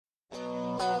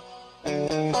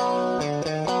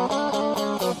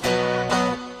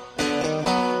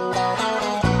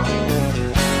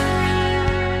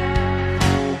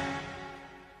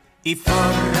I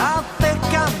förra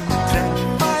veckan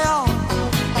träffade jag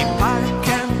i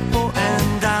parken på en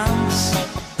dans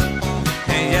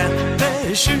en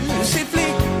jättetjusig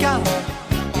flicka,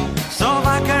 så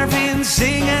vacker finns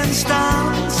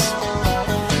ingenstans.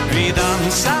 Vi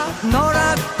dansade några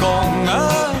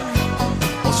gånger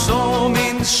och så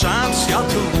min chans jag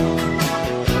tog.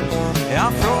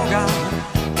 Jag frågade,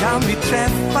 kan vi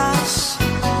träffas?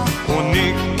 Och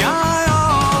nickade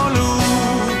jag och log.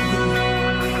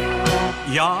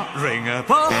 Jag ringer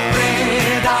på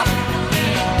fredag,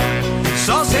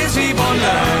 så ses vi på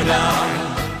lördag.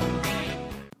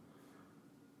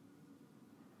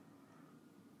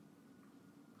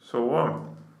 Så,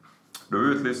 du har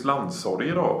utlyst landsorg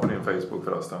idag på din Facebook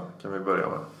förresten. Kan vi börja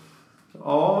med?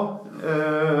 Ja,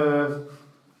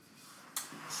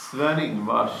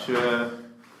 Sven-Ingvars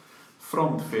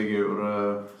frontfigur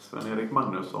Sven-Erik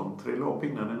Magnusson trillade av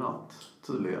pinnen i natt,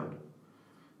 tydligen.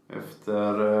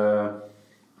 Efter,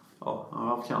 han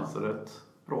har haft cancer ett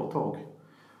bra tag.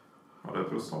 Ja, det är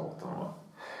prostatan, va?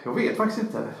 Jag vet faktiskt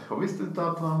inte. Jag visste inte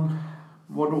att han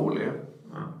var dålig.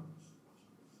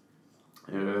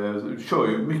 Kör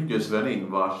ju mycket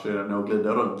Sven-Ingvars när jag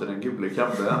glider runt i den gula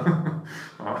kabben.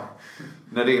 Ja.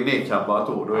 När det är nedkabbat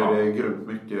då är det grymt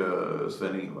mycket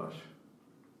Sven-Ingvars.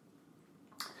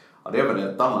 Ja, det är väl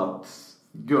ett annat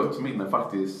gött minne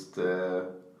faktiskt.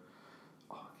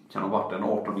 Kan ha varit en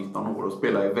 18-19 år och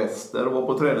spela i väster och var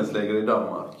på träningsläger i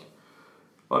Danmark.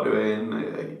 Ja, det är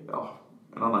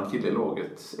en annan kille i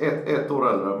laget. Ett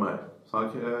år äldre än mig. Så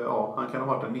han kan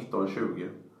ha varit en 19-20.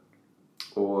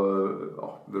 Och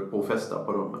på festa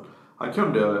på rummen. Han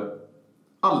kunde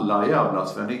alla jävla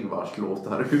Sven-Ingvars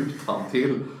låtar utan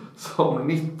till som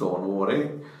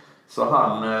 19-åring. Så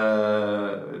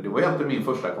det var egentligen min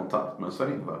första kontakt med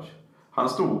Sven-Ingvars. Han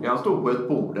stod på ett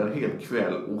bord en hel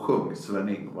kväll och sjöng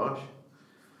Sven-Ingvars.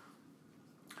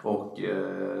 Och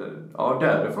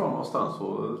därifrån någonstans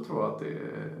så tror jag att det...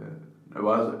 Jag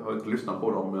har inte lyssnat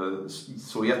på dem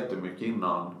så jättemycket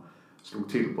innan slog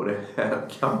till på det här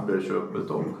kabelköpet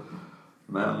då.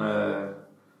 Men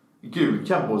gul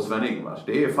kabel och Sven-Ingvars,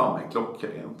 det är fan en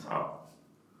klockrent. Ja,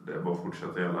 det är bara att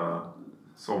fortsätta hela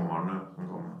sommaren nu som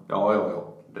kommer.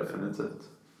 Ja, definitivt.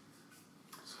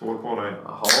 Skål på dig.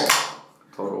 Jaha,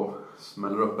 tar då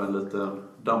smäller upp en liten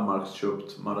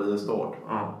Danmarksköpt Mariestad.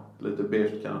 Ja. Lite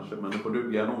beige kanske, men det får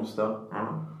duga en onsdag.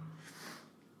 Ja.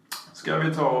 Ska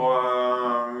vi ta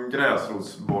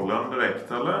gräsrotsbollen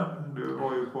direkt, eller? Du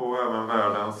var ju på även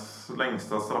världens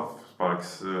längsta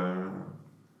straffsparks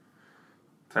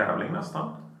tävling nästan.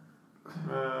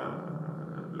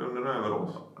 Lunden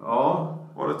Överås. Ja.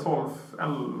 Var det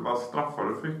 12-11 straffar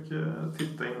du fick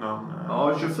titta innan?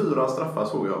 Ja, 24 straffar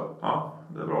såg jag. Ja,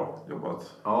 det är bra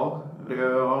jobbat. Ja, det har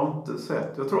jag inte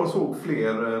sett. Jag tror jag såg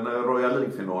fler när Royal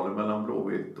League-finalen mellan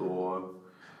Blåvitt och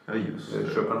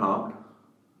Köpenhamn.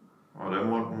 Ja, det är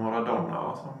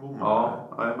Maradona som bommade. Ja,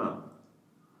 jajamän.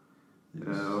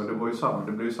 Och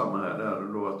det blev ju samma här där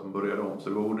då att de började om. Så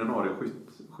det var ordinarie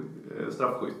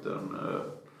straffskytten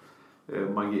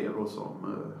Magero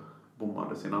som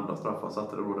bommade sin andra straff. Han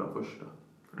satte det då den första.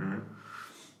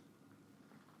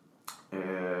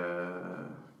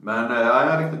 Men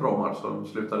en riktigt bra match som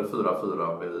slutade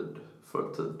 4-4 vid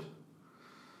fulltid.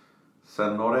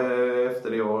 Sen har det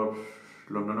efter det har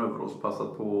Lunden Överås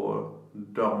passat på att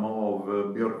damma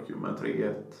av Björkö med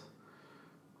 3-1.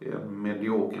 En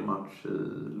medioker match i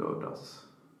lördags.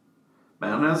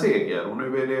 Men en seger och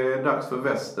nu är det dags för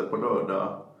Väster på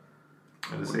lördag.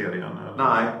 Är det serien? Eller?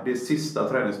 Nej, det är sista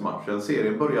träningsmatchen.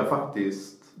 Serien börjar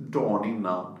faktiskt dagen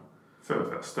innan.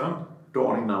 Förfesten?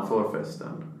 Dagen innan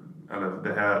förfesten. Eller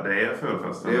det är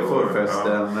förfesten? Det är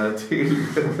förfesten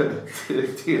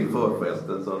till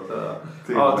förfesten så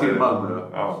att till Malmö.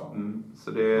 Ja.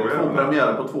 Så det är 2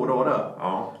 premiärer på 2 dagar där.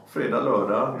 Ja. Fredag,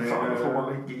 lördag. Fan, får man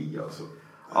lägga i alltså.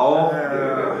 Ja, det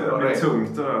är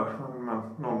tungt det där. Men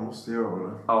någon måste göra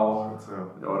det. Ja,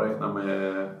 jag räknar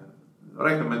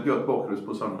med ett gött bakrus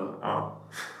på söndag. Ja,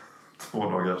 2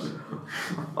 dagars.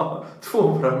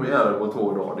 2 premiärer på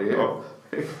 2 dagar.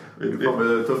 Det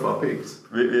kommer tuffa picks.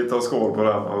 Vi tar skål på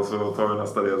den och så tar vi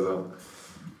nästa del sen.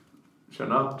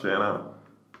 Tjena.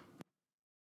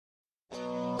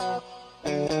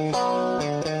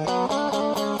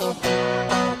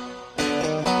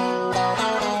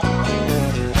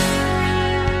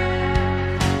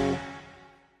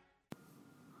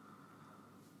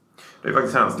 Det är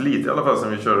faktiskt hänt lite i alla fall som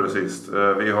vi körde sist.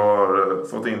 Vi har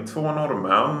fått in 2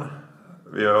 norrmän.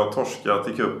 Vi har torskat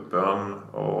i kuppen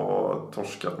och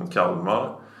torskat mot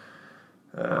Kalmar.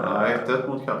 1-1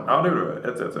 mot Kalmar. Ja, det gjorde vi.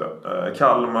 1-1, ja.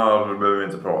 Kalmar behöver vi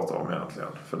inte prata om egentligen.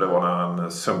 För det var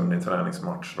en sömnig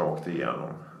träningsmatch rakt igenom.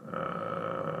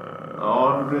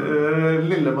 Ja,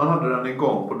 Lilleman hade den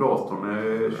igång på datorn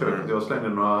i köket. Jag slängde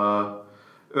några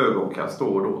ögonkast då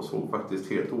och då. Såg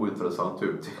faktiskt helt ointressant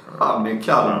ut. Han i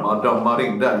Kalmar dammar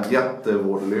in den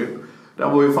jättevolley.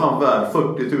 Den var ju fan värd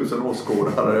 40 000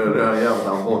 åskådare, den här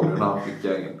jävla volleyn han fick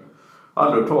in.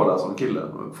 Aldrig hört talas om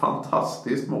killen.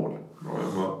 Fantastiskt mål.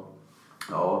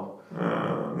 Ja.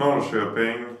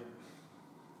 Norrköping.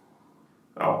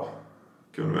 Ja.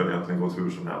 Kunde väl egentligen gått hur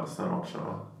som helst den matchen,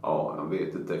 va? Ja, jag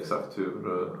vet inte exakt hur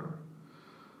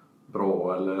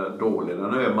bra eller dålig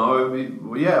den är. Man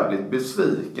var jävligt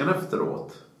besviken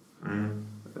efteråt.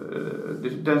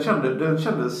 Den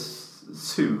kändes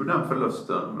sur, den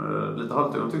förlusten. Lite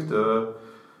halvtid.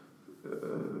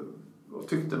 Jag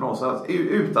tyckte någonstans,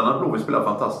 utan att Blåvitt spelade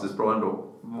fantastiskt bra ändå,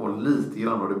 var lite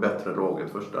grann av det bättre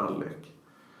laget första halvlek.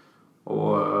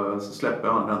 Och så släpper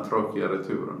han den tråkiga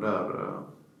returen där.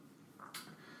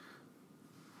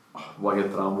 Vad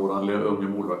heter han, våran unge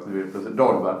målvakt nu?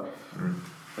 Dahlberg.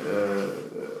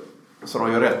 Så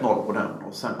de gör 1-0 på den.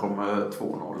 Och sen kommer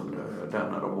 2-0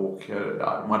 den när de åker.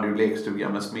 Ja, de hade ju lekstuga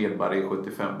med Smedberg i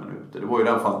 75 minuter. Det var ju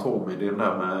den fantomidén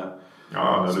där med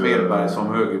Smedberg som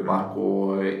högerback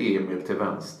och Emil till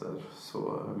vänster.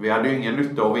 Så vi hade ju ingen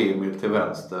nytta av Emil till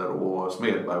vänster och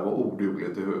Smedberg var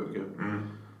oduglig till höger.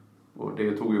 Och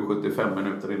det tog ju 75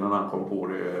 minuter innan han kom på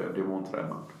det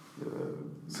demontränaren.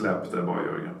 Släpp det bara,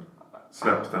 Jörgen.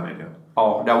 Släpp den idén.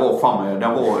 Ja, den var fan med.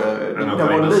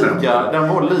 Den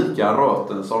var lika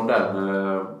röten som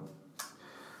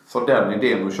den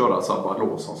idén att köra Sabba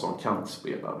Lawson som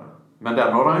kantspelare. Men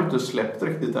den har han ju inte släppt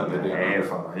riktigt, den idén. Nej,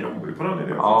 fan, han jobbar ju på den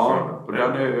idén. Ja, och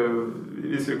den är...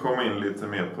 Vi ska komma in lite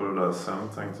mer på det där sen,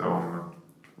 tänkte jag, om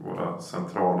våra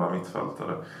centrala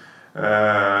mittfältare.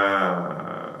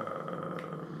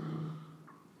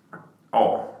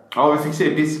 Ja, vi fick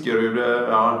se Diskerud.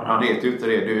 Ja, han heter ju inte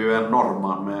det. Det är ju en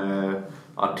norrman med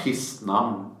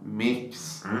artistnamn.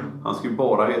 Mix. Han skulle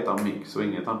bara heta Mix och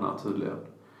inget annat tydligen.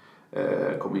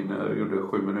 Kom in och gjorde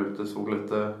 7 minuter.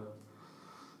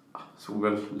 Såg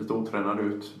väl lite otränad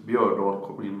ut. Björdal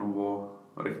kom in och var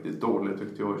riktigt dålig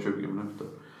tyckte jag i 20 minuter.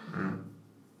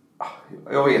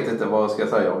 Jag vet inte vad jag ska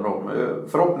säga om dem.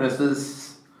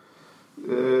 Förhoppningsvis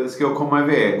ska jag komma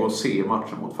iväg och se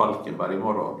matchen mot Falkenberg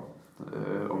imorgon.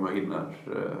 Om jag hinner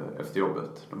efter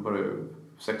jobbet. Den börjar ju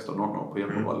 16:00 på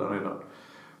Hjälpovallen redan.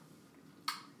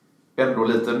 Ändå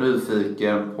lite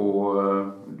nyfiken på...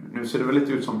 Nu ser det väl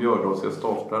lite ut som Björdal ska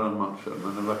starta den matchen.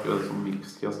 Men det verkar som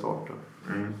Mix ska starta.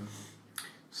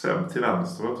 Seb till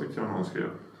vänster, vad tyckte jag någon skrev?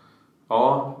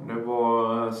 Ja, det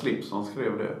var Slips som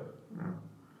skrev det.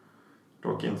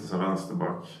 Dock inte som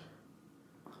vänsterback.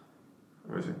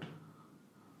 Det var synd.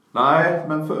 Nej,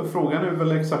 men frågan är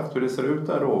väl exakt hur det ser ut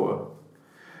där då.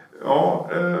 Ja,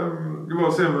 det var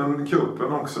att se med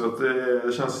kuppen också att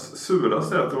det känns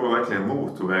surast att det var verkligen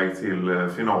motorväg till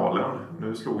finalen.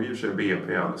 Nu slog ju sig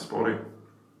BP Elfsborg.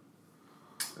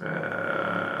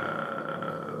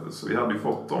 Så vi hade ju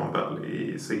fått dem väl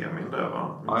i semin där,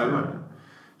 va?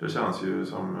 Det känns ju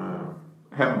som...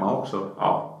 Hemma också?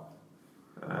 Ja.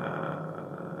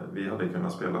 Vi hade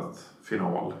kunnat spela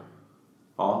final.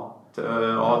 Ja,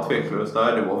 tveklöst.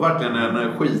 Det var verkligen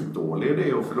en skitdålig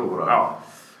idé att förlora. Ja,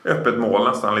 öppet mål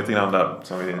nästan lite grann där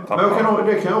som vi tappade. Men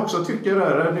det kan jag också tycka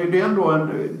där. Det är ändå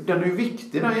den är ju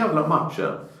viktig, den jävla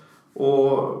matchen.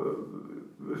 Och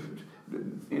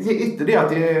inte det att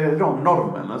det är de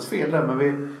norrmännens fel där,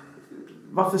 men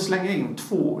varför slänga in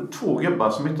två gubbar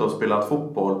som inte har spelat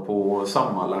fotboll på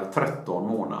sammanlagt 13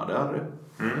 månader?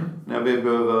 När vi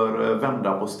behöver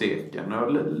vända på steken.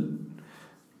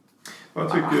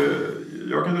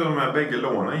 Jag kan dela med bägge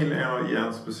låna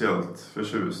igen speciellt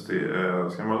förtjust i.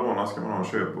 Ska man låna ska man ha en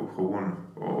köpoption.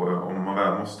 Och om man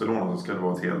väl måste låna så ska det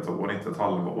vara ett helt år, inte ett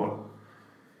halvår.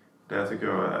 Det tycker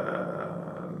jag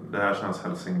det här känns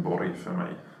Helsingborg för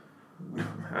mig. De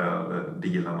här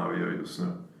dealarna vi gör just nu.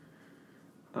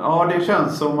 Ja, det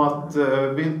känns som att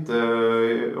vi inte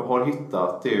har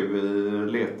hittat det vi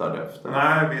letade efter.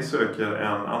 Nej, vi söker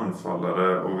en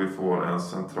anfallare och vi får en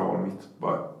central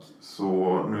mittback.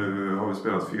 Så nu har vi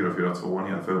spelat 4-4-2 en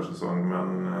hel försäsong,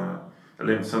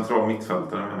 eller en central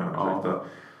mittfältare menar jag. Ja.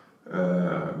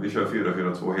 Vi kör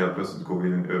 4-4-2, helt plötsligt går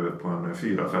vi över på en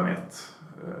 4-5-1.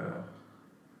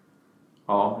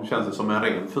 Ja, det känns som en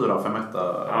ren 4-5-1.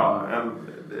 Ja,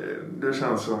 det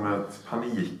känns som ett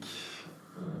panik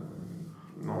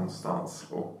någonstans.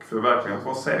 Och för verkligen att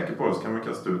vara säker på det så kan man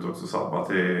kasta ut också Sabba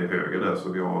till höger där,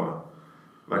 så vi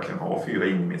verkligen har 4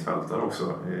 innermittfältare också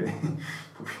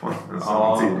på planen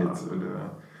samtidigt.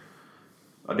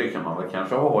 Ja, det kan man väl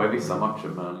kanske ha i vissa matcher,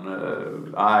 men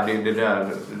det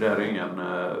där är ingen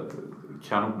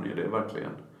kanonidé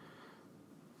verkligen.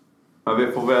 Men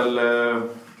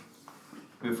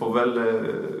vi får väl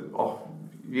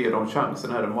ge dem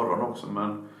chansen här imorgon också,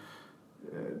 men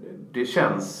det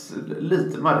känns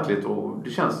lite märkligt och det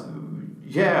känns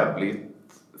jävligt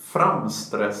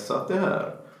framstressat det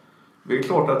här. Det är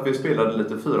klart att vi spelade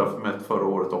lite 4-5-1 förra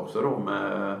året också då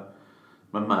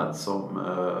med Mads som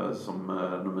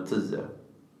nummer 10.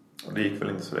 Det gick väl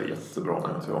inte så jättebra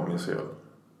när jag minns fel.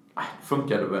 Nej, det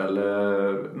funkade väl.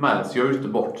 Mads gör ju inte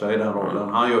bort sig i den rollen.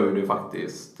 Han gör det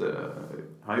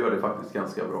faktiskt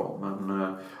ganska bra. Men,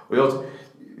 och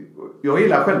jag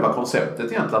gillar själva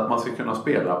konceptet egentligen, att man ska kunna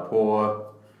spela på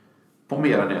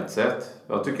mer än ett sätt.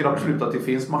 Jag tycker absolut att det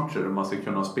finns matcher där man ska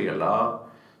kunna spela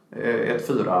ett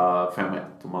 4-5-1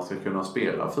 och man ska kunna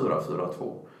spela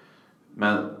 4-4-2.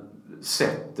 Men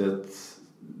sättet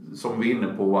som vi är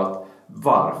inne på, att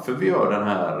varför vi gör den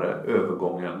här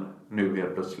övergången nu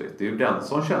helt plötsligt, det är ju den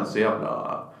som känns så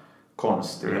jävla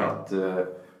konstig.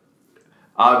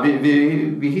 Att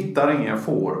vi hittar ingen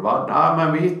forward.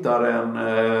 Men vi hittar en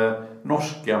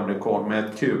norsk-amerikan med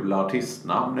ett kul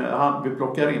artistnamn. Vi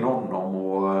plockar in honom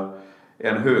och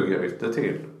en högerytter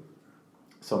till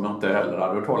som jag inte heller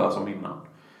hade hört talas om innan.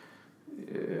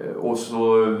 Och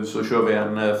så kör vi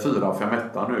en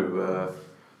 4-5-1 nu.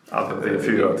 Alternativ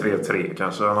 4-3-3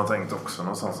 kanske han har tänkt också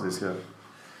någonstans vi ska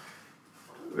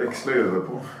växla över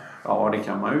på. Ja, det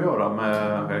kan man ju göra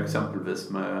med exempelvis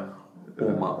med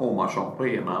Omarsson på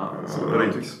ena.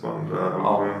 Riksband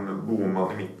och en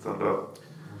Boman i mitten där.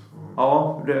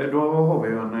 Ja, då har vi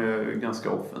ju en ganska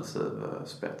offensiv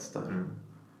spets där.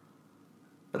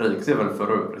 Riks är väl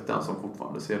för övrigt den som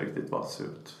fortfarande ser riktigt vass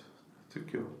ut,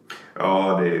 tycker jag.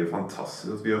 Ja, det är ju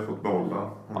fantastiskt att vi har fått bollar.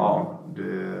 Ja.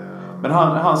 Men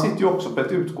han sitter ju också på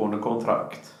ett utgående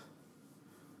kontrakt.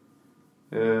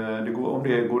 Om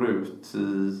det går ut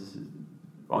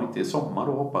inte i sommar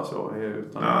då, hoppas jag,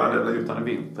 utan i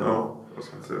vinter. Ja, jag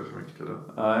ska inte säga för mycket där.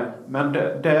 Nej, men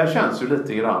det känns ju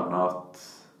lite grann att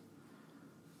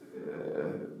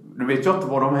nu vet jag inte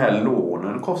vad de här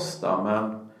lånen kostar,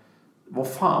 men vad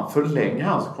fan, förlänger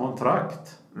hans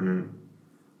kontrakt?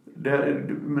 Det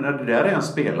där är en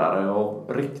spelare av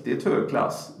riktigt hög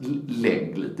klass.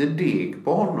 Lägg lite deg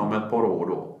på honom ett par år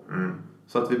då.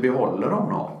 Så att vi behåller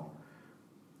honom.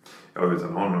 Jag vet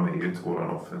att honom är ju inte våran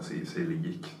offensiv sig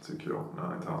lik, tycker jag,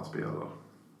 när inte han spelar.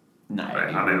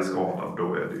 Nej, han är skadad,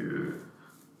 då är det ju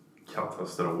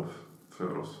katastrof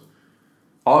för oss.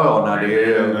 Ja,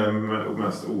 det är den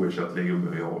mest oersättliga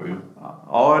gubben vi har ju.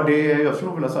 Ja, jag skulle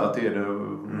nog vilja säga att det är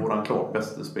våran klart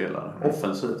bästa spelare.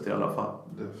 Offensivt i alla fall.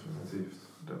 Definitivt.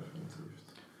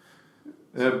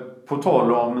 På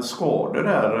tal om skador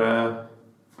där.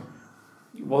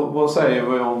 Vad säger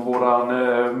vi om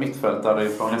våran mittfältare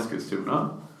från Eskilstuna?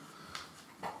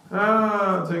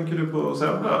 Tänker du på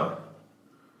Sebbe?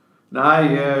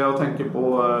 Nej, jag tänker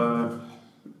på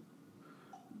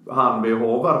han vi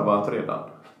har värvat redan.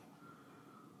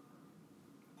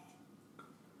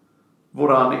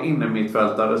 Våran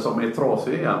innermittfältare som är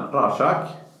trasig igen, Rashak.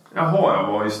 Jaha,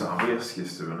 jag var just han var i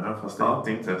Eskilstuna, fast det är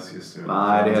inte Eskilstuna.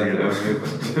 Nej, det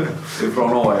är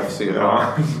från AFC. Ja.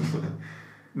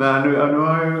 Men nu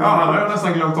har ju... Ja, han har jag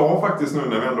nästan glömt av faktiskt nu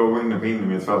när vi ändå var inne på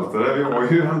innermittfältare. Vi har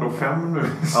ju ändå 5 nu.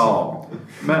 Ja,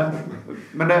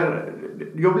 men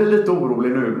jag blir lite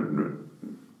orolig nu.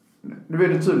 Nu är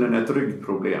det tydligen ett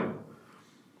ryggproblem.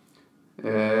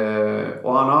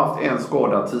 Och han har haft en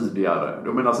skada tidigare.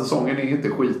 Jag menar, säsongen är inte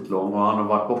skitlång och han har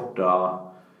varit borta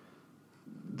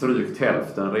drygt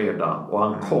hälften redan. Och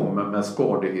han kommer med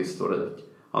skadehistorik.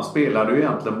 Han spelade ju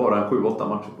egentligen bara 7-8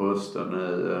 matcher på hösten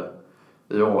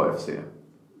i AFC.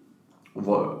 Och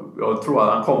jag tror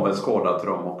att han kom med skada till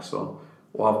dem också.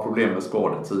 Och har haft problem med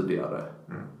skador tidigare.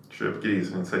 Köp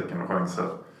grisen i säcken och chanser.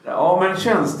 Ja, men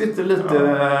känns det inte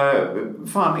lite...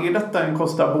 Fan, är detta en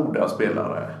Costa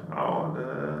Boda-spelare? Ja,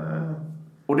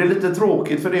 Och det är lite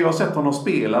tråkigt, för det jag har sett honom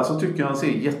spela så tycker jag han ser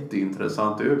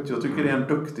jätteintressant ut. Jag tycker det är en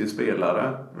duktig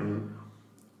spelare.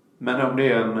 Men om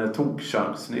det är en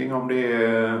tokchansning, om det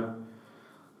är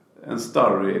en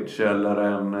Sturridge eller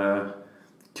en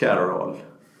Carroll.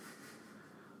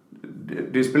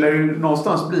 Det spelar ju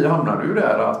någonstans hamnar du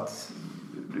där att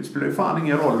det spelar ju fan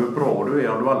ingen roll hur bra du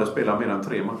är om du aldrig spelar mer än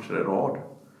 3 matcher i rad.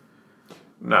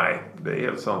 Nej, det är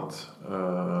helt sant.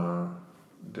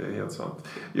 Det är helt sant.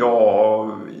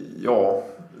 Ja,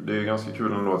 det är ju ganska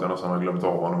kul ändå att jag nästan har glömt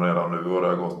av honom redan nu. Och det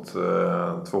har gått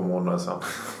 2 månader sedan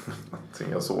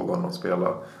jag såg honom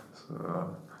spela. Så.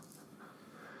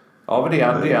 Ja,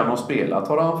 det han har spelat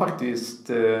har han faktiskt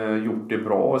gjort det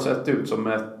bra och sett ut som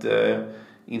ett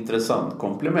intressant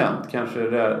komplement. Kanske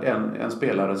det är en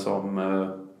spelare som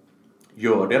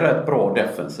gör det rätt bra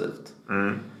defensivt.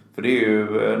 För det är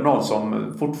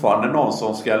ju fortfarande någon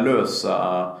som ska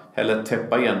lösa eller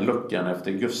täppa igen luckan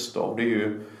efter Gustav. Det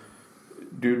är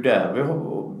ju där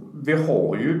vi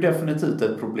har ju definitivt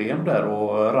ett problem där,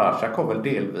 och Rashak har väl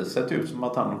delvis sett ut som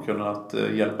att han har kunnat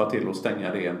hjälpa till att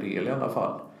stänga det en del i alla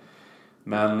fall.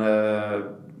 Men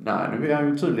nej, nu är han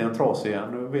ju tydligen trasig igen.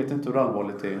 Nu vet inte hur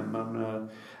allvarligt det är, men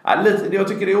jag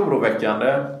tycker det är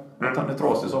oroväckande att han är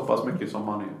trasig så pass mycket som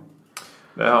han är.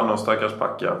 Det är han och stackars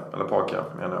Paka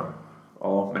menar jag.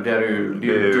 Ja, men det är ju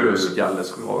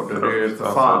dödskalleskador. Det är ju för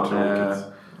fan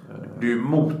det är ju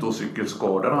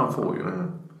motorcykelskador han får ju.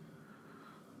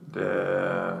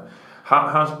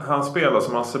 Han spelar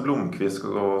som Hasse Blomqvist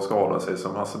och skadar sig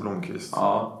som Hasse Blomqvist.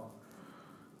 Ja.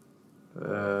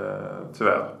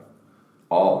 Tyvärr.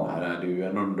 Ja, det är ju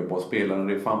en underbar spelare.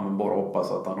 Det är fan bara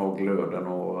hoppas att han har glöden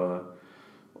och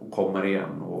kommer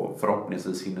igen och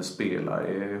förhoppningsvis hinner spela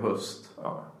i höst.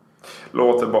 Ja.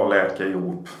 Låt det bara läka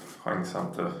ihop. Chansa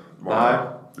inte. Nej.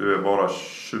 Du är bara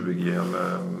 20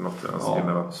 eller något i den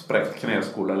stilen. Spräckt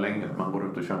knäskola länge. Man går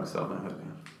ut och chansar med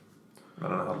helgen.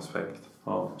 Men den är halsfäkt.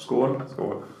 Ja, skål.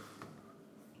 Skål.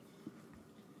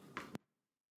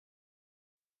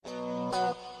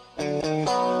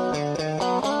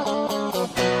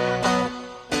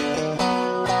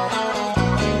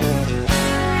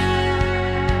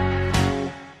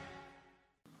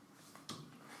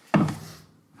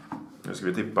 Nu ska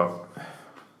vi tippa.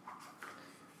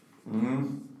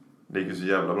 Det gick ju så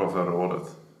jävla bra förra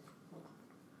året.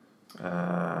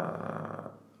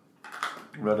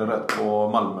 Vi hade rätt på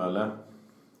Malmö eller?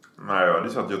 Nej, jag hade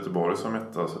satt Göteborg som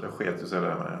etta, så det sket ju sig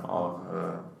där med. Ja.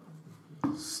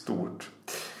 Stort.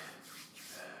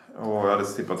 Och jag hade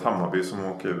tippat Hammarby som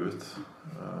åker ut.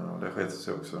 Det sket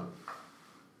sig också.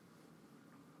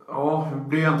 Ja, det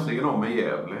blir egentligen om med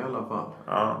Gävle i alla fall.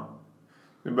 Ja.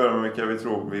 Vi börjar med vilka vi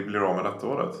tror vi blir av med detta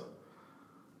året.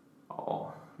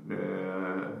 Ja,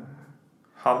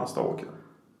 Halmstad åker.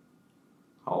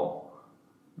 Ja.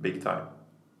 Big time.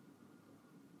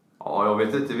 Ja, jag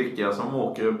vet inte vilka som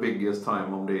åker biggest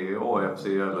time, om det är AFC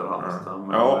eller Halmstad.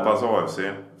 Men jag hoppas AFC.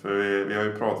 För vi har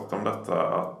ju pratat om detta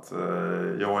att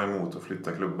jag är emot att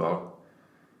flytta klubbar.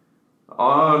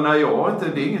 Ja, nej,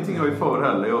 det är ingenting jag är för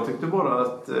heller. Jag tyckte bara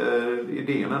att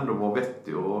idén ändå var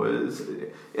vettig. Och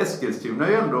Eskilstuna är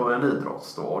ju ändå en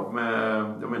idrottsstad.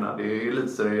 Jag menar, det är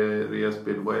elitserie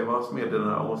speedway, som är det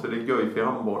där. Och så är det Guif i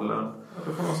handbollen. Ja,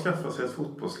 då får man skaffa sig ett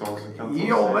fotbollslag som kan ta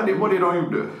Ja, men det var det de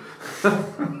gjorde.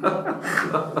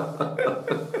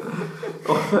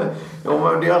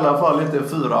 Ja, men det är i alla fall inte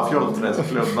 4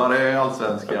 fjollträsklubbar i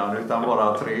Allsvenskan, utan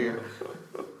bara 3.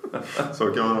 Så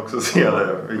kan man också se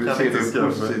det. Vi kan inte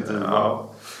skaffa.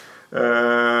 Ja.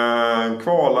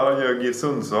 Kvalar gör GIF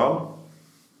Sundsvall.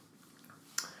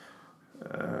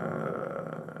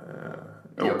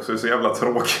 Också så jävla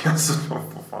tråkiga, så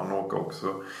de får fan åka också.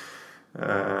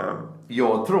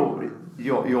 Jag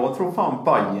tror fan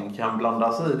Bayern kan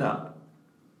blanda sig i den.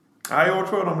 Nej, jag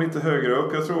tror de är lite högre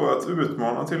upp. Jag tror att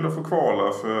utmanaren till att få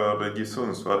kvala för GIF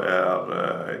Sundsvall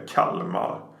är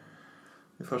Kalmar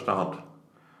i första hand.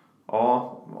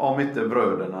 Ja, om inte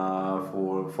bröderna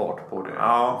får fart på det.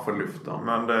 Ja, får lyfta.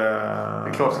 Men det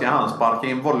är klart, ska han sparka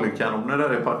in volleykanoner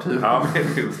där i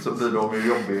partiet så blir de ju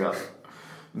jobbiga.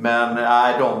 Men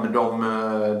nej,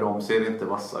 de ser inte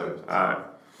vassa ut. Nej.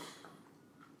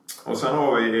 Och sen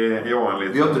har vi en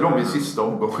liten... Vi har inte dem i sista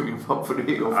omgången, för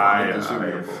det är jag fan inte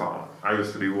sugen på. Fan. Ja,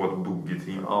 just det, det är ju vårt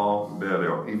boogie-team. Ja, det är det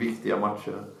jag. I viktiga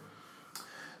matcher.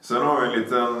 Sen har vi en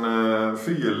liten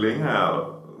fyrling här.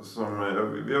 Som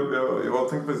jag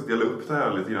tänkte faktiskt dela upp det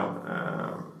här lite grann.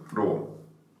 Då.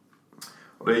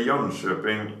 Och det är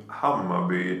Jönköping,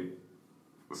 Hammarby,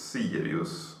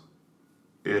 Sirius,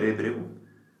 Örebro.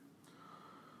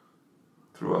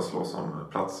 Tror jag slåss om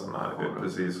platserna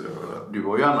precis över det.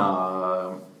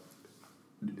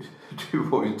 Du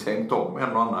har ju tänkt om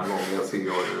en och annan gång, jag ser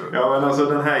ju. Ja, men alltså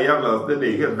den här jävla, det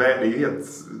är helt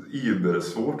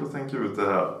ybersvårt att tänka ut det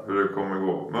här, hur det kommer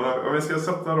gå. Men om vi ska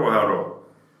sätta då här då.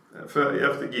 För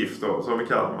efter GIF då, så har vi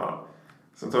Kalmar.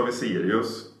 Sen tar vi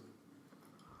Sirius,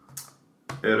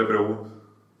 Örebro,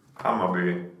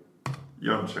 Hammarby,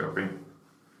 Jönköping.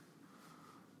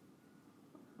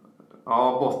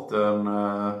 Ja, botten...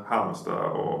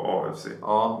 Halmstad och AFC.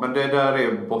 Ja, men det där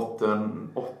är botten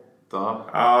 8.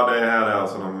 Ja, det här är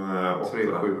alltså de 8. 3,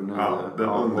 7, 9. Ja, den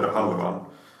undre halvan.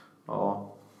 Ja.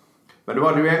 Men det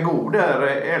var ju en god där.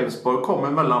 Elfsborg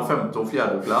kommer mellan 5:e och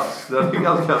 4:e plats. Det är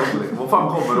ganska roligt. Vad fan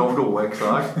kommer de då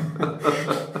exakt?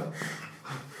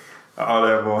 Ja,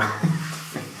 det var...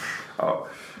 Ja.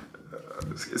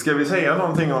 Ska vi säga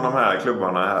någonting om de här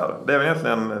klubbarna här? Det är väl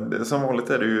egentligen, som vanligt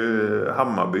är det ju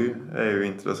Hammarby är ju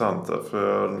intressanta.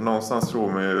 För någonstans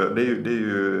tror man ju, det är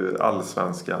ju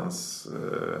allsvenskans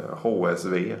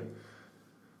HSV.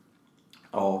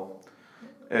 Ja.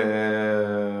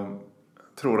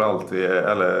 Tror alltid,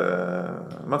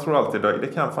 man tror alltid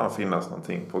det kan fan finnas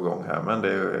någonting på gång här, men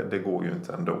det går ju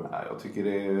inte ändå. Nej, jag tycker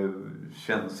det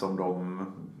känns som de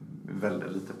är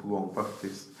väldigt lite på gång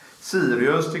faktiskt.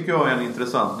 Sirius tycker jag är en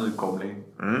intressant nykomling.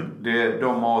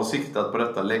 De har siktat på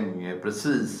detta länge,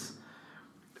 precis.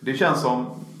 Det känns som,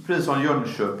 precis som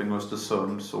Jönköping och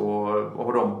Östersund, så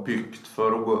har de byggt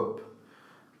för att gå upp.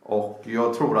 Och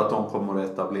jag tror att de kommer att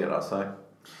etablera sig.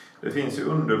 Det finns ju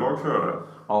underlag för det.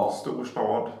 Ja. Stor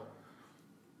stad.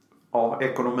 Ja,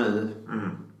 ekonomi.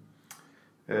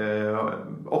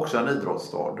 Också en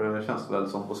idrottsstad, det känns väl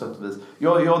som på sätt och vis.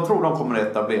 Jag tror de kommer att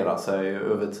etablera sig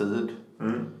över tid.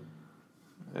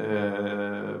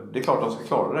 Det är klart de ska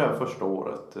klara det här första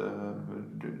året.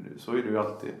 Så är det ju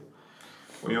alltid.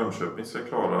 Och Jönköping ska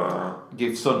klara...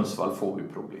 GIF Sundsvall får ju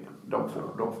problem.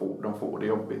 De får det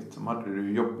jobbigt. De hade det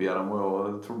ju jobbigare än vad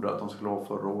jag trodde att de skulle ha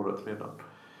förra året redan.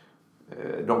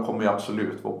 De kommer ju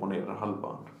absolut vara på nedre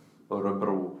halvan.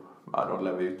 Örebro, de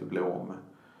lär vi ju inte bli av med.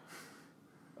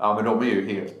 Ja, men de är ju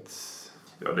helt...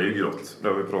 Ja, det är ju grått. Det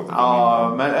har vi pratat om.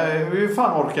 Ja, men hur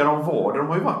fan orkar de vara? De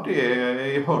har ju varit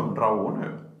det i 100 år nu.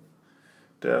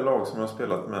 Det är lag som har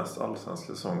spelat mest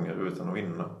allsvenska säsonger utan att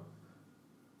vinna.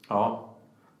 Ja,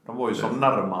 de var ju som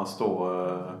närmast då.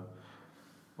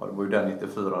 Ja, det var ju den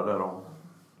 94 där de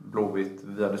Blåvitt.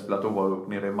 Vi hade spelat oavgjort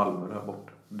nere i Malmö där bort.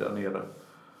 Där nere.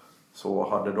 Så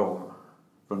hade de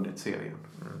vunnit serien.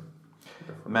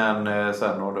 Men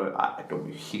sen har de är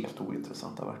ju helt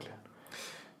ointressanta verkligen.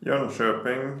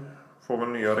 Jönköping får väl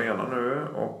ny arena nu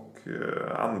och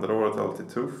andra året är alltid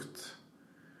tufft.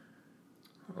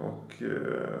 Och,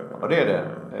 ja, det är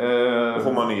det. Och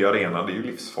får man ny arena, det är ju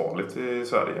livsfarligt i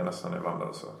Sverige nästan ibland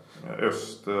alltså.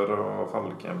 Öster och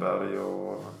Falkenberg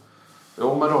och...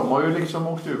 Jo, men de har ju liksom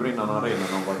åkt ur innan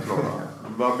arenan var klara.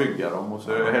 De bara bygga dem och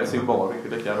så är Helsingborg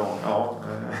likadant. Ja.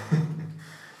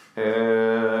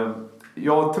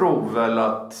 Jag tror väl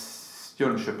att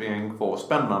Jönköping var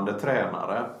spännande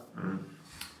tränare.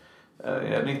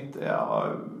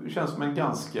 Det känns som en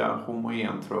ganska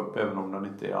homogen trupp, även om den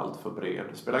inte är allt för bred.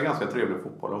 Spelar ganska trevlig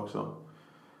fotboll också.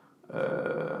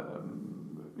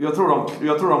 Jag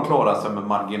tror de klarar sig med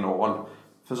marginal.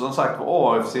 För som sagt,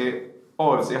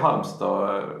 AFC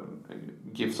Halmstad,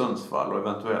 GIF Sundsvall och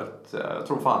eventuellt, jag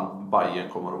tror fan Bayern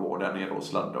kommer att vara där nere och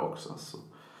sladda också. Så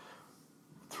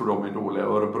tror de är dåliga.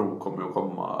 Örebro kommer att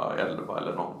komma 11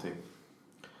 eller någonting.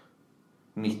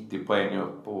 90 poäng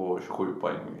upp och 27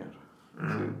 poäng ner.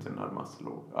 Till närmast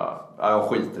låg. Ja, jag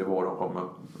skiter i vad de kommer.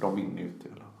 De vinner ju inte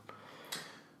hela.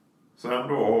 Sen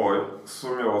då,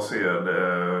 som jag ser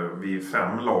det, vi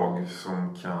 5 lag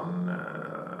som kan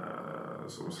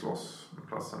som slåss med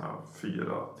platserna 4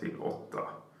 till 8.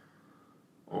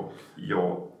 Och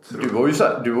jag tror...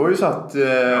 Du har ju satt...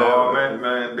 Ja,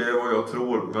 men det är vad jag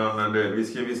tror. Men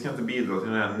vi ska inte bidra till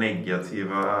de här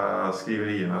negativa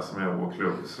skriverierna som är vår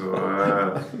klubb. Så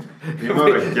vi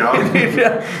mörkar.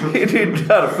 Är det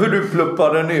därför du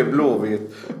pluppade ner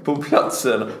Blåvitt på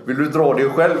platsen? Vill du dra dig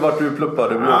själv att du pluppade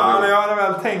Blåvitt? Ja, när jag hade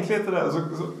väl tänkt lite där så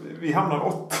vi hamnar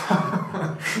 8.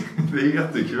 Det är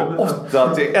jättekul.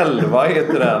 8 till 11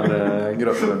 heter den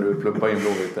gruppen du pluppar in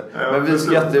Blåvitt. Men vi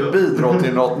ska inte bidra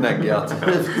till något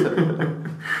negativt.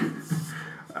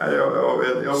 Jag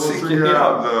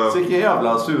var så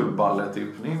jävla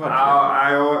surballet-tippning.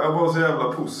 Jag var så jävla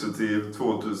positiv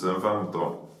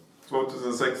 2015.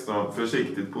 2016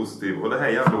 försiktigt positiv. Och det här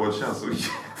jävla året känns så jävla...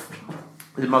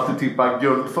 I och med att du tippade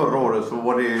guld förra året så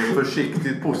var det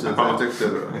försiktigt positivt, ja, tyckte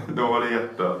du. Då var det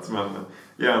hjärtat. Men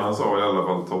hjärnan sa i alla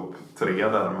fall topp 3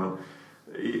 där. Men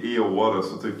i år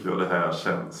så tycker jag det här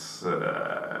känns...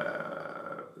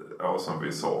 Ja, som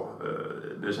vi sa.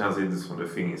 Det känns inte som det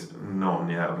finns någon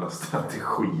jävla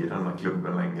strategi i den här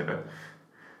klubben längre.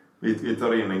 Vi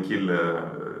tar in en kille...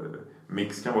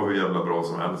 Mix kan vara hur jävla bra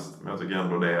som helst. Men jag tycker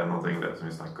ändå det är någonting där som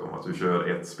vi snackar om. Att du kör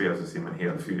ett spelsystem en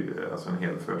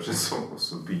hel försäsong och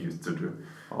så byter du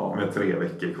med 3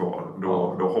 veckor kvar.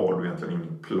 Då har du egentligen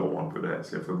ingen plan på hur det här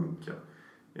ska funka.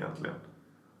 Egentligen.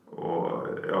 Och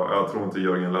jag tror inte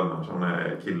Jörgen Lennartsson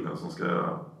är killen som ska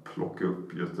plocka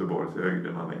upp Göteborg till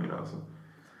höjderna längre. Alltså.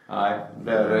 Nej,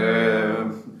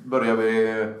 där börjar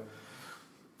vi...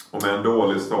 Och med en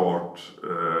dålig start...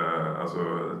 alltså...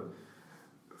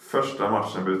 Första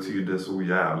matchen betyder så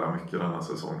jävla mycket den här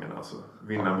säsongen. Alltså.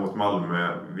 Vinna mot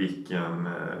Malmö, vilken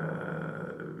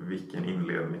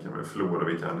inledning kan vi förlora,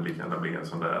 vi kan bli en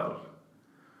sån där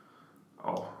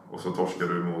Ja, och så torskar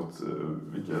du mot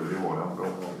vilka vi har i andra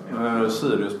omgången.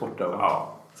 Sirius borta, va?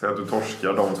 Ja. Säg att du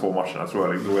torskar de 2 matcherna, tror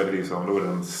jag. Då är det liksom, då är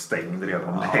den stängd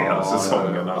redan hela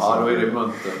säsongen. Ja, alltså. då är det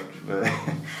muntert.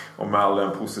 Och med all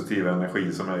den positiva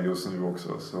energi som är just nu också.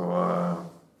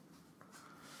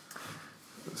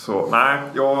 Så nej,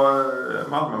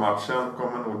 Malmö-matchen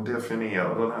kommer nog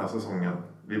definiera den här säsongen.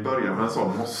 Vi börjar med en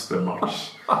sån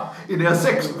måste-match. Är det en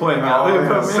 6-poängare? Ja, det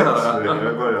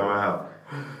är vi börjar med här.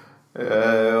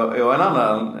 Jag har en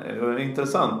annan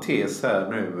intressant tes här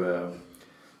nu.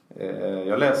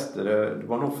 Jag läste det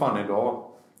var nog fan idag.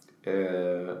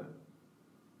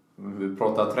 Vi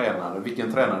pratar tränare.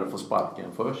 Vilken tränare får sparken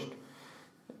först?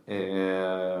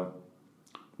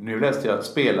 Nu läste jag att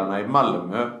spelarna i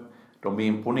Malmö, de är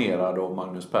imponerade av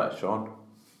Magnus Persson.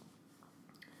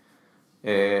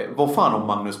 Vad fan om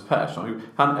Magnus Persson?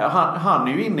 Han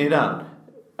är ju inne i den.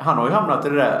 Han har ju hamnat i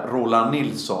det där Roland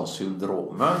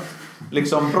Nilsson-syndromet.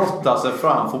 Liksom brottar sig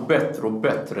fram, får bättre och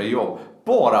bättre jobb.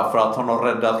 Bara för att han har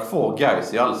räddat kvar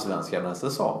Gais i Allsvenskan en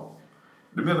säsong.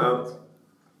 Du menar att...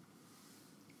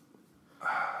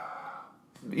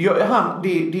 Det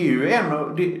är ju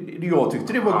jag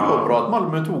tyckte det var bra att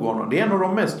Malmö tog honom. Det är en av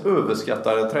de mest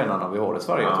överskattade tränarna vi har i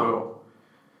Sverige, tror jag.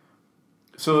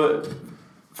 Så...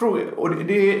 Och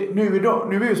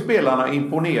nu är ju spelarna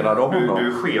imponerade av honom.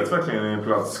 Du sket verkligen i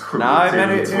plats 7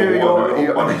 till 2.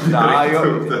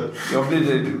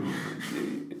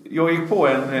 Jag gick på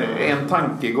en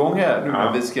tankegång här nu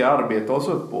när vi ska arbeta oss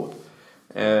uppåt.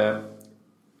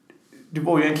 Det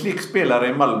var ju en klickspelare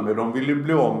i Malmö. De ville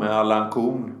bli av med Allan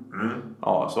Kuhn.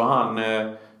 Ja, så han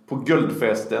på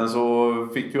guldfesten så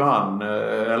fick ju han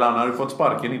hade fått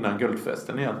sparken innan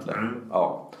guldfesten egentligen.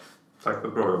 Ja. Sagt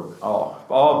ett bra jobb.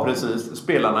 Ja, precis.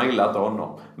 Spelarna gillade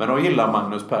honom. Men de gillar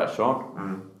Magnus Persson.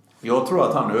 Jag tror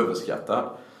att han är överskattad.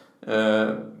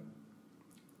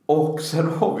 Och sen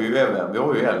har vi ju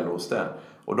Ellos där.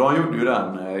 Och de gjorde ju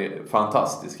den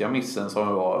fantastiska missen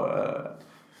som var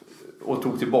och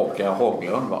tog tillbaka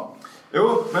Haglund, va? Jo,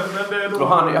 men det är då...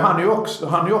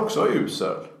 Han är ju också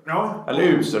usel. Ja. Eller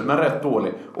usel, men rätt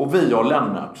dålig. Och vi har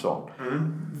Lennartsson.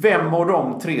 Vem av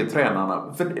de 3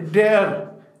 tränarna? För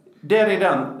där är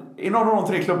den, i någon av de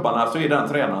 3 klubbarna så är den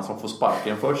tränaren som får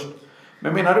sparken först.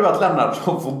 Men menar du att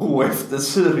Lennartsson får gå efter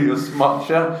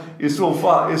Sirius-matchen? I så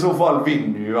fall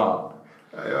vinner ju han.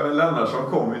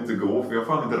 Lennartsson kommer ju inte gå, för jag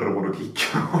har fan inte råd att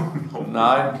kicka honom.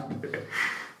 Nej.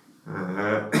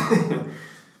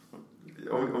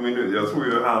 Jag tror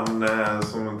ju han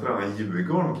som tränar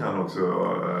Djurgården kan också,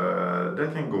 det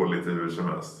kan gå lite hur som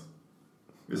helst.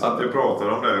 Vi satt och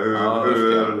pratade om det.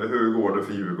 Hur går det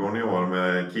för Djurgården i år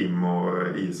med Kim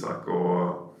och Isak?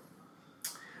 Och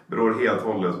beror helt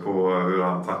och hållet på hur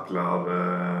han tacklar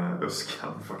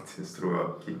Öskan faktiskt, tror jag,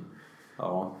 Kim.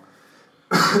 Ja.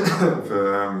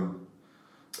 För...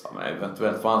 men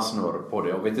eventuellt får han snurr på det.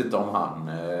 Jag vet inte om han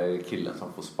killen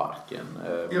som får sparken.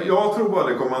 Jag tror bara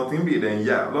det kommer antingen bli en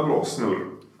jävla bra snurr.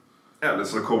 Eller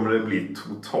så kommer det bli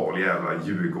total jävla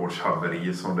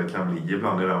Djurgårdshaveri som det kan bli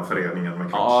ibland i den föreningen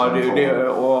med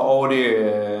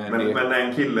Men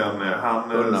den killen,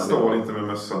 han står inte med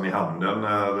mössan i handen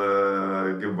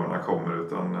när gubbarna kommer,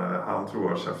 utan han tror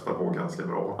jag käftar på ganska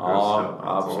bra. Ja,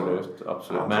 absolut.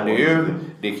 Men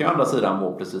det kan ju andra sidan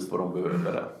vara precis vad de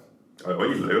behöver där. Ja, jag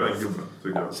gillar ju den gubben,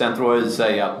 tycker jag. Sen tror jag i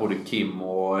sig att både Kim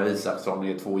och Isaksson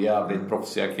är 2 jävligt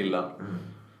proffsiga killar.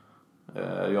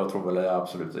 Jag tror väl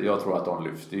absolut. Jag tror att de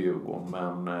lyfter Djurgården,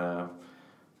 men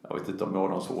jag vet inte om jag har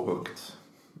dem så högt.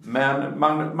 Men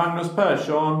Magnus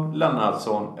Persson,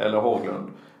 Lennartsson eller Haglund,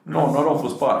 någon av dem får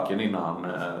sparken innan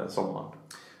sommaren.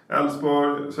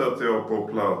 Elfsborg sätter jag på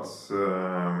plats.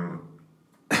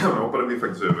 Jag hoppade vi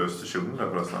faktiskt över Östersund där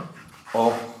förresten.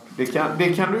 Ja,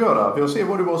 det kan du göra. Jag ser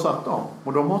vad du har satt dem.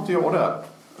 Och de har inte jag där.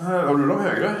 Har du dem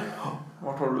högre?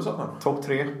 Vart har du satt dem? Topp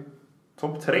 3.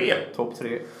 Topp 3? Topp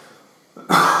 3.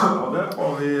 Ja, där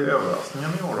har vi överraskningen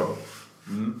i år då.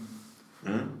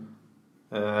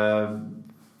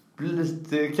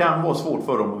 Det kan vara svårt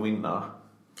för dem att vinna.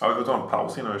 Ja, vi får ta en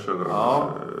paus innan vi kör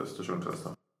Östersund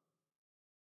förresten.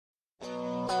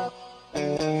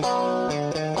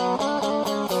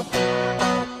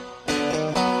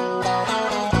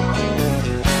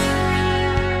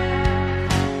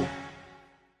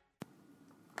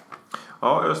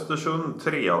 Ja, Östersund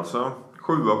 3 alltså.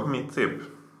 7 på mitt tipp.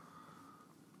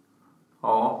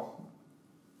 Ja.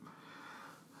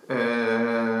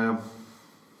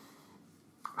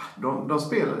 De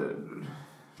spelar...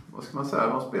 Vad ska man säga?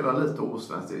 De spelar lite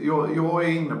osvenskt. Jag är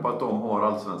inne på att de har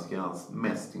allsvenskans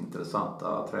mest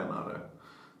intressanta tränare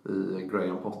i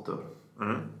Graham Potter.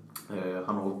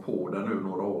 Han har hållit på där nu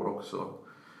några år också.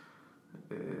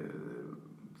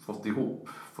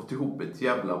 fått ihop ett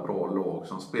jävla bra lag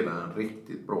som spelar en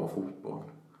riktigt bra fotboll.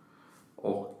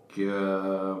 Och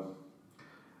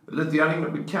lite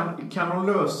grann kan de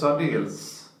lösa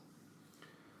dels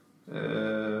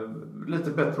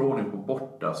lite bättre ordning på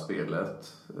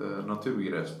bortaspelet,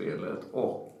 naturgrässpelet,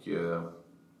 och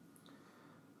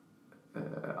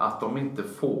att de inte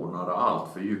får några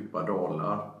allt för djupa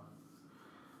dalar,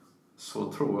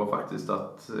 så tror jag faktiskt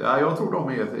att jag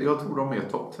tror de är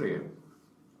topp 3.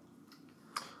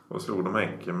 Vad slog de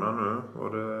Häcken med nu? Var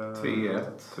det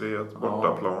 3-1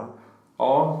 bortaplan?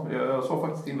 Ja, jag sa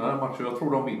faktiskt innan den matchen, jag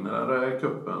tror de vinner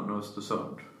cupen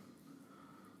Östersund.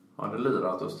 Jag hade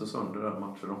lirat Östersund i den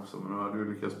matchen också, men nu hade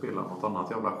ju lyckats spela något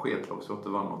annat jävla sketlag så att det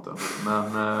vann något än.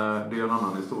 Men det är en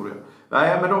annan historia.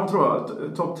 Nej, men de tror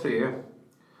jag topp 3.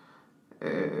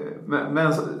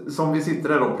 Men som vi sitter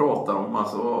där och pratar om,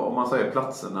 alltså, om man säger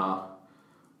platserna,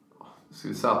 ska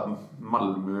vi säga att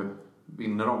Malmö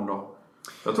vinner dem då?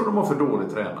 Jag tror de har för dålig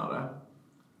tränare.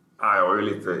 Nej, jag är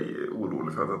lite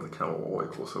orolig för att det inte kan vara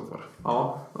AIK så var.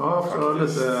 Ja, jag är också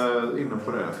lite inne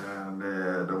på det.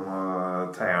 De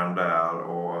har Tärn där,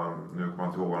 och nu kommer jag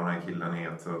inte ihåg vad den här killen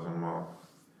heter som var...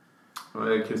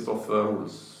 Det är Kristoffer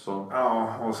Olsson.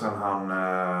 Ja, och sen han...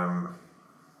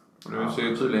 Nu ser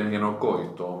ju tydligen Henok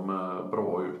Goitom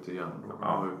bra ut igen.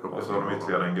 Ja, och så har de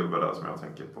ytterligare en gubbe där som jag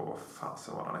tänker på. Vad fan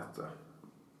så var han hette?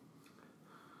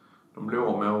 De blir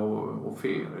av med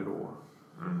Oferi då.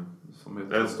 Som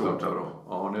det är ett stort tapp.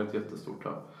 Ja, det är ett jättestort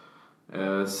tapp.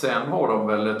 Sen har de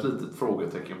väl ett litet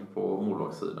frågetecken på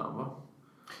målvaktssidan, va?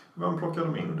 Vem plockar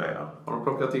de in där? Har de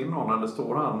plockat in någon, eller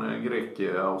står han grek,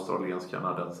 australiensk,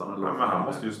 kanadensaren? Men han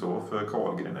måste ju stå, för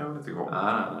Karlgren är väl inte igång.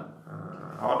 Nej.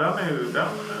 Ja, den är ju...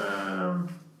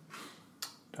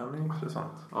 Den är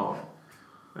intressant. Ja.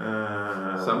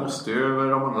 Sen måste ju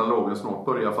de andra lagen snart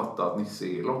börja fatta att Nisse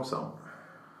är långsam.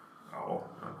 Ja,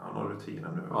 han har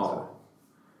rutinen nu. Ja.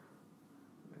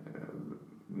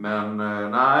 Men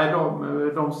nej,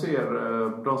 de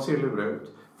ser luriga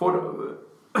ut.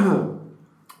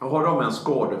 Har de en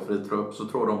skadefri trupp så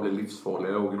tror jag de blir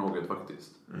livsfarliga i Gnaget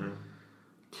faktiskt.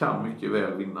 Kan mycket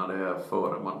väl vinna det här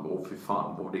före man går. Fy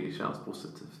fan vad det känns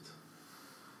positivt.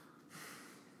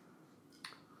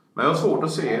 Men jag har svårt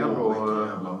att se ändå. Vilken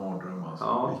jävla mardröm alltså.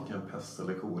 Ja. Vilken pest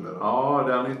eller kolera. Ja,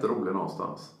 den är inte rolig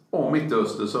någonstans. Om inte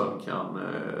Östersund kan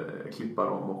klippa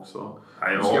dem också.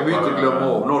 Nej, nu ska vi inte glömma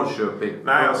av Norrköping.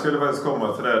 Nej, jag skulle faktiskt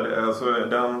komma till det. Alltså,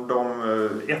 de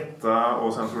etta,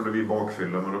 och sen trodde vi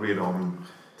bakfylla, men då blir de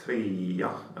 3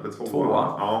 eller 2.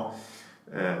 Ja.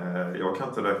 Jag kan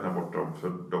inte räkna bort dem, för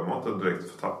de har inte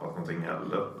direkt tappat någonting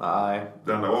heller. Nej.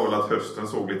 Det enda var väl att hösten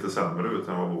såg lite sämre ut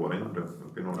än vad våren gjorde.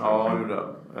 Ja, det gjorde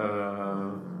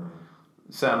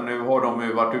sen nu har de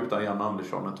ju varit utan Jan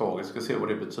Andersson ett tag. Jag ska se vad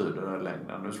det betyder här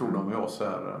längre. Nu slog de ju oss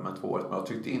här med 2-1, men jag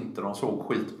tyckte inte de såg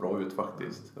skitbra ut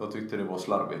faktiskt. Jag tyckte det var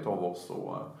slarvigt av oss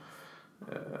att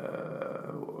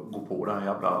gå på den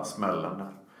jävla smällen där.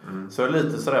 Så jag är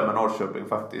lite sådär med Norrköping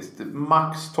faktiskt.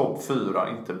 Max topp 4,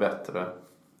 inte bättre.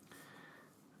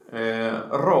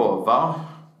 Röva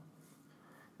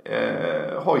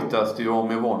hojtas det ju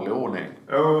om i vanlig ordning.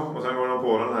 Ja, och sen går de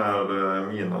på den här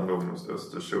minan då mot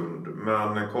Östersund.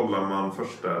 Men kollar man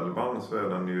första elvan så är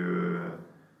den ju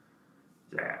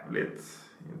jävligt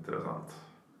intressant.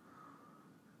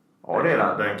 Ja, det är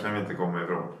den. Den kan vi inte komma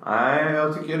ifrån. Nej,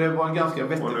 jag tycker det var en ganska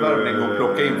vettig värvning att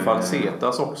plocka in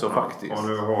Falsetas också faktiskt. Och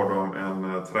nu har de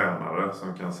en tränare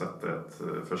som kan sätta ett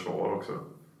försvar också.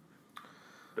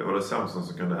 Det var det sämsta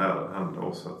som kunde hända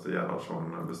oss, att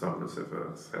Gerhardsson bestämde sig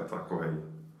för att säga tack och hej.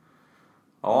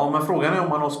 Ja, men frågan är om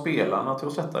man har spelarna till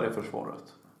att sätta det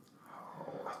försvaret.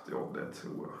 Ja, det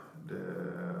tror jag.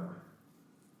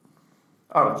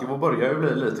 Arkivo börjar ju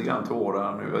bli lite grann till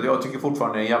åren nu. Jag tycker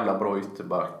fortfarande det är en jävla bra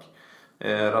ytterback.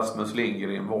 Rasmus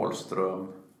Lindgren, Wahlström.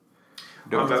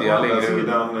 Duktiga på andra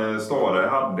sidan, Stare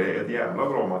hade ett jävla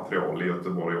bra material i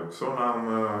Göteborg också när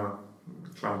han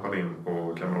klampade in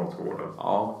på Kamratgården.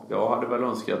 Ja, jag hade väl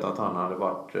önskat att han hade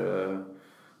varit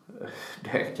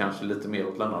det kanske lite mer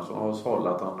åt Lennartssons håll,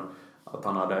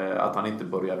 att han inte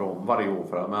började om varje år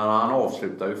för det. Men han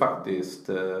avslutar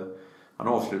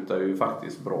ju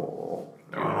faktiskt bra.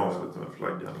 Ja, han avslutar med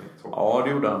flaggan lite. Ja,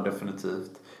 det gjorde han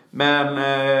definitivt. Men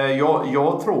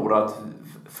jag tror att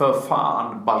för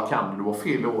fan Balkan, det var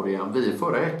fel år igen. Vi är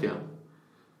förra Häcken.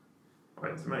 Ja,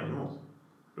 inte mig emot.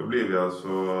 Då blir vi alltså...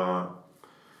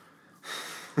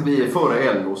 Vi är före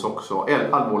Ellos också.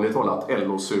 Allvarligt hållat,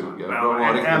 Ellos suger.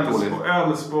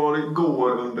 Elfsborg går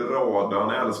under radarn.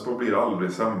 Elfsborg blir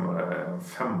aldrig sämre än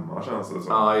 5 känns det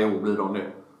som. Ja, jo, blir de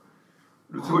det.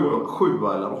 7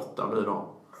 eller 8 blir de.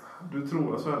 Du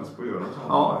tror att Elfsborg gör en sån?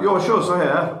 Ja, jag kör så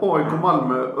här. AIK,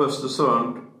 Malmö,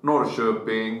 Östersund,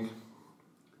 Norrköping,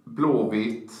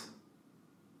 Blåvitt,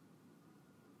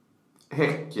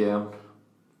 Häcken,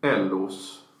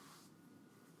 Ellos,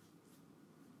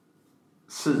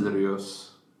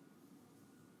 Sirius,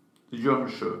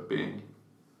 Jönköping,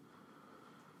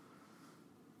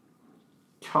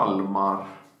 Kalmar,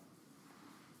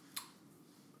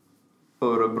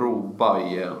 Örebro,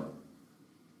 Bayern,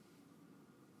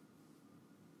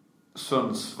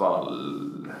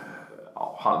 Sundsvall,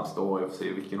 Halmstad, AFC,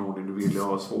 vilken ordning du vill. Jag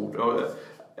har svårt. Jag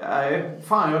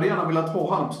hade gärna velat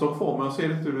ha Halmstad kvar, men jag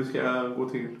ser inte hur det ska gå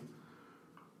till.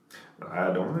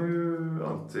 Nej, de är ju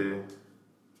alltid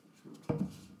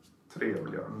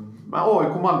trevliga. Men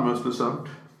AIK, Malmö, Östersund.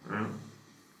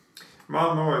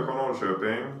 Malmö, AIK,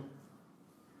 Norrköping.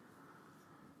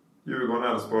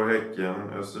 Djurgården, Elfsborg, Häcken,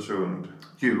 Östersund.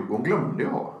 Djurgården glömde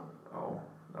jag. Ja,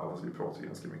 alltså vi pratar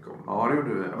ganska mycket om det. Ja, det gjorde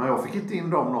du. Men jag fick inte in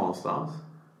dem någonstans.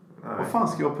 Nej. Vad fan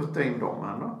ska jag putta in dem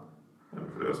än då?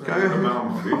 För det ska jag med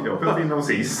Hammarby. Jag har fått in dem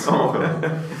sist.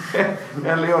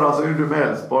 Eller göra så du med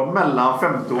Elfsborg. Mellan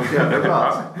 15 och 4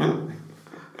 plats.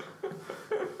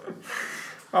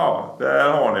 Ja,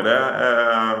 där har ni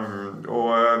det.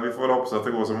 Och vi får väl hoppas att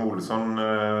det går som Olsson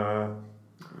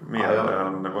mer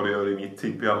än vad det gör i mitt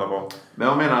tipp i alla fall. Men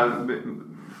jag menar,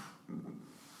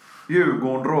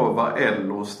 Djurgården, Röva,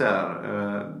 Ellos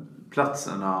där.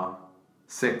 Platserna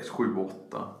 6, 7,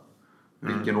 8.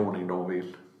 Vilken ordning de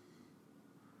vill.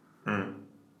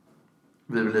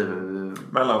 Vi blir...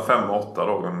 Mellan 5 och 8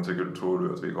 dagar tror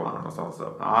du att vi kommer någonstans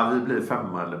där? Ja, vi blir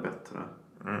 5 eller bättre.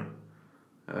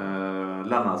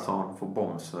 Lennartsson får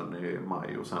bomsen i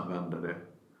maj och sen vänder det.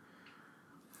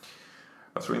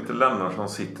 Jag tror inte Lennartsson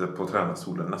sitter på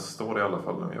tränarstolen nästa år i alla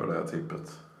fall när vi gör det här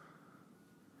tippet.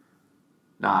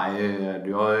 Nej,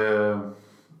 jag är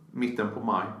mitten på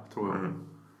maj, tror jag.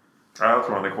 Ja, jag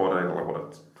tror han är kvar där hela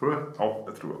året. Tror du? Ja,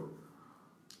 det tror jag.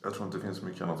 Jag tror inte det finns så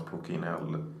mycket annat att plocka in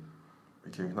heller.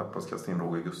 Vi kan ju knappast kasta in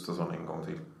Roger Gustafsson en gång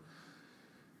till.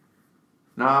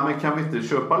 Nej, men kan vi inte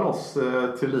köpa loss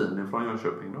till linjen från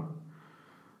Jönköping då?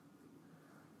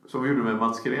 Som vi gjorde med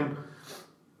Mats Gren.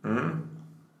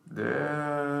 Det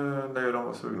är de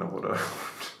var sugna på det.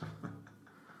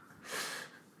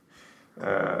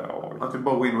 Att vi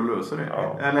bara går in och löser det.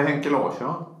 Ja. Eller Henke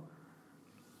Larsson.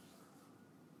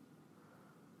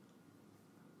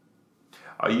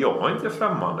 Ja, jag är inte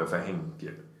främmande för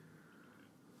Henke.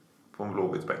 På en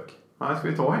Blåvitt bäck. Nej, ska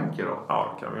vi ta Henke då?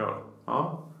 Ja, det kan vi göra.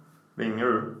 Ja. Ringer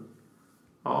du?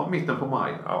 Ja, mitten på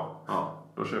maj. Ja.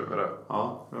 Då kör vi det.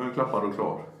 Ja, då är den klappad och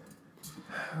klar.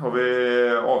 Har vi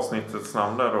avsnittets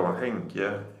namn där då?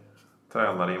 Henke,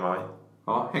 tränare i maj.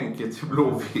 Ja, Henke till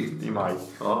Blåvitt. I maj.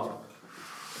 Ja.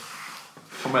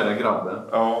 Kom med den grabben.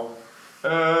 Ja.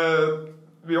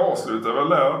 Vi avslutar väl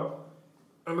där.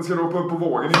 Eller ska du hoppa upp på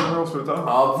vågen innan vi avslutar?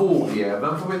 Ja,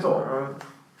 vågjäveln får vi ta.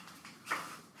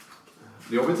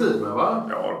 Det har vi tid med, va?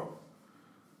 Ja.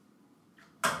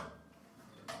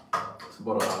 Så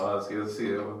bara ska jag se.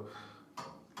 Det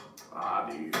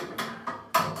är ju...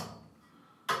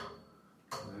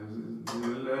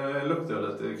 Det luktar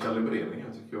lite kalibrering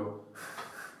här, tycker jag.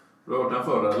 Du har hört den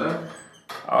förr, eller?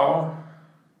 Ja.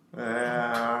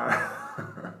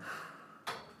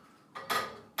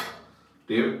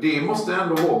 Det måste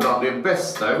ändå vara bland det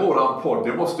bästa i våran podd.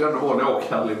 Det måste ändå vara när jag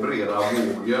kalibrerar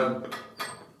vågen.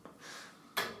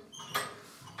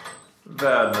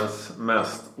 Världens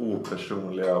mest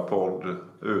opersonliga podd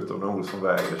utom när Olsson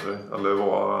väger sig. Eller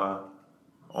vad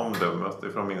omdömet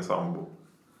ifrån min sambo.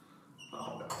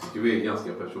 Ja, jag tycker vi är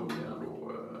ganska personliga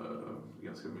ändå.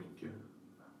 Ganska mycket.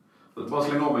 Så att bara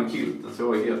slänga av en kilten så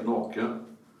jag är helt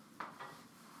naken.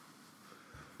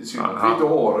 Det är synd att vi inte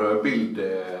har bild.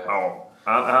 Ja.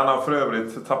 Han har för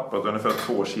övrigt tappat ungefär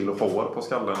 2 kilo hår på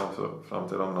skallen också fram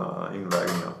till denna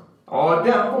invägningen. Ja,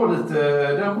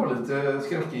 den var lite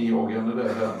skräckinjagande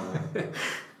där.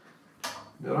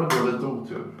 Den hade jag lite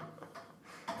otur.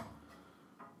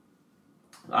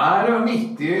 Nej, det var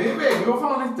 90 väg och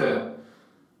fan inte.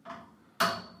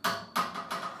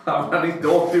 Han var inte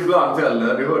 80 ibland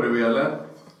heller, det hörde vi eller?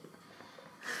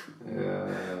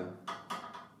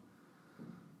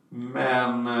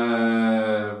 Men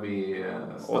vi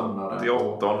stannade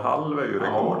 88,5 är ju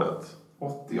rekordet.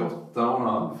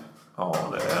 88,5. Ja,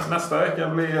 nästa vecka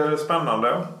blir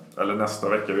spännande. Eller nästa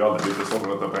vecka, vi har aldrig blivit så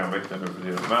på en vecka nu för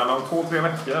tiden. Men om 2-3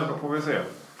 veckor, då får vi se.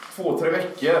 2-3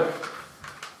 veckor.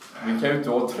 Vi kan ju inte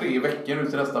ha 3 veckor nu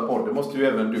till nästa podd. Det måste ju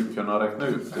även du kunna räkna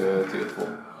ut T2.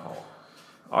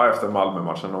 Ja, efter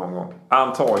Malmö-matchen någon gång.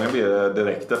 Antagligen blir det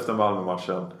direkt efter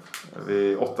Malmö-matchen.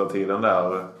 Vid 8-tiden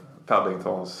där,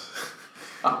 Paddingtons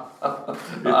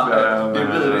Det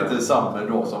blir inte samma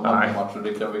då som Malmö-matchen,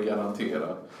 det kan vi garantera.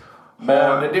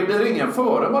 Men det blir ingen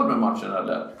före Malmö-matchen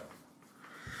eller?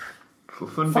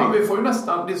 Fan, vi får ju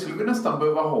nästan, det skulle vi nästan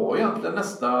behöva ha egentligen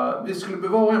vi skulle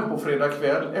behöva ha en på fredag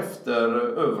kväll efter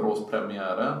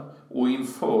Överåspremiären och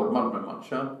inför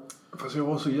Malmö-matchen. Fast jag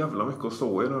har så jävla mycket att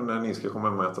stå i nu när ni ska komma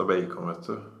hem och äta bacon, vet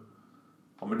du.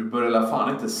 Ja, men du börjar i alla fall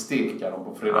inte steka dem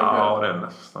på fredag kväll. Ja, det är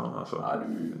nästan alltså. Ja,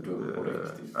 du är ju dum på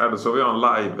riktigt. Eller så har vi en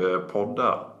live-podd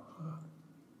där.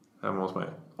 Hemma hos mig.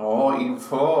 Ja,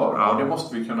 inför. Ja, det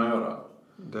måste vi kunna göra.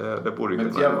 Det borde ju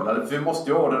kunna göra. Vi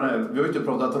måste ju ha den här. Vi har ju inte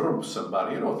pratat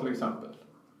Rosenberg idag till exempel.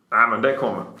 Nej, men det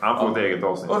kommer. Han får ett eget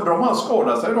avsnitt. Undrar om han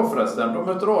skadar sig idag förresten. De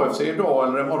möter AFC idag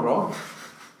eller imorgon.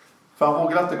 För han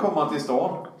vågar inte komma till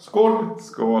stan. Skål!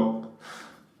 Skål!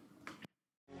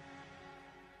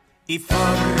 I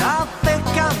förra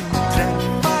veckan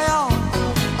träffade jag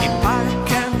i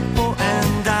parken på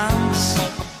en dans.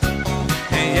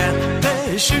 En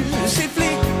jättetjusig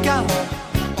flicka,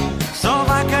 så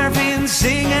vacker finns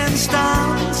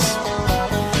ingenstans.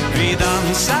 Vi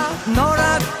dansade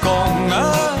några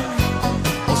gånger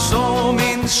och så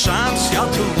min chans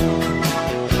jag tog.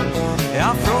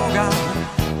 Jag frågade,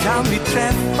 kan vi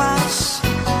träffas?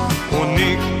 Och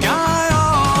nickade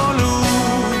jag log.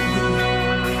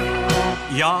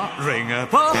 Jag ringer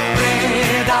på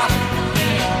fredag,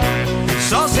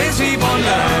 så ses vi på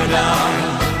lördag.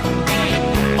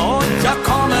 Och jag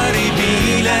kommer i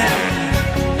bilen,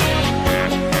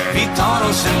 vi tar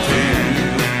oss en tur.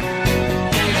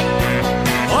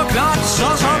 Och klart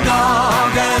så som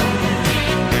dagen,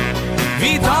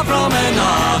 vi tar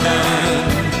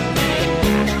promenaden.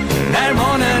 När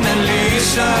månen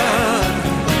lyser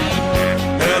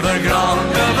över gran,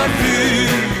 över fyr.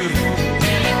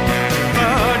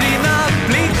 För dina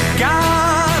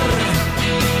blickar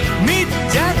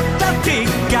mitt hjärta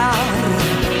tickar.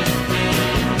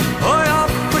 Och jag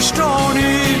förstår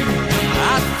nu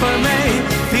att för mig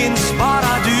finns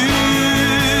bara du.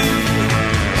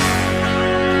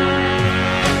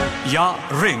 Jag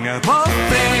ringer på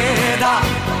fredag,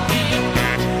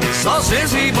 så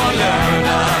ses vi på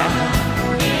lördag.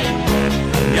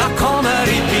 Jag kommer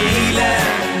i bilen,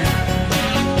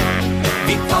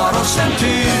 vi tar oss en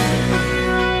tur.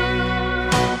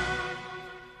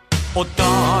 Och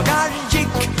dagar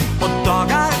gick och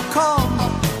dagar kom,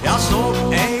 jag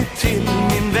såg ej till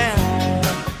min vän.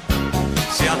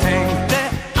 Så jag tänkte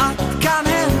att kan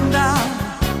hända,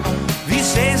 vi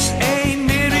ses ej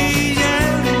mer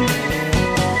igen.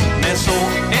 Men så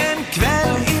en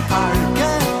kväll i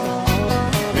parken,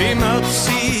 vi möts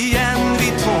igen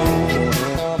vi två.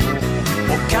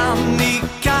 Och kan ni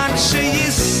kanske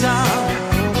gissa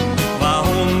vad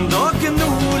hon då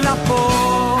gnolar på?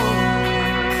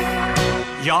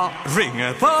 Jag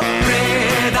ringer på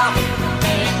fredag,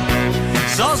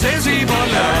 så ses vi på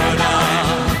lördag.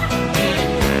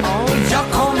 Och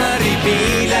jag kommer i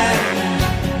bilen,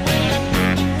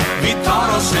 vi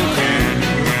tar oss en tur.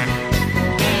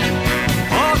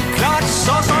 Och klart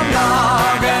så som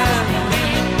dagen,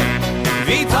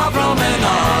 vi tar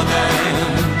promenaden.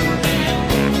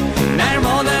 När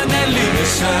månen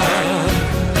lyser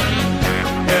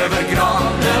över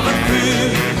gran, över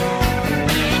fyr.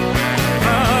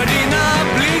 För dina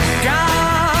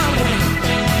blickar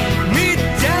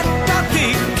mitt hjärta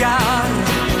tickar.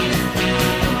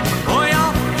 Och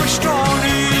jag förstår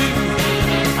nu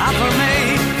att för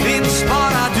mig finns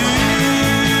bara du.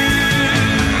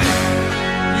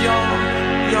 Ja,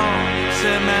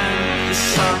 se men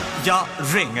sant. Jag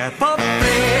ringer på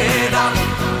fredag,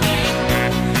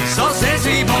 så ses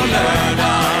vi på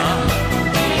lördag.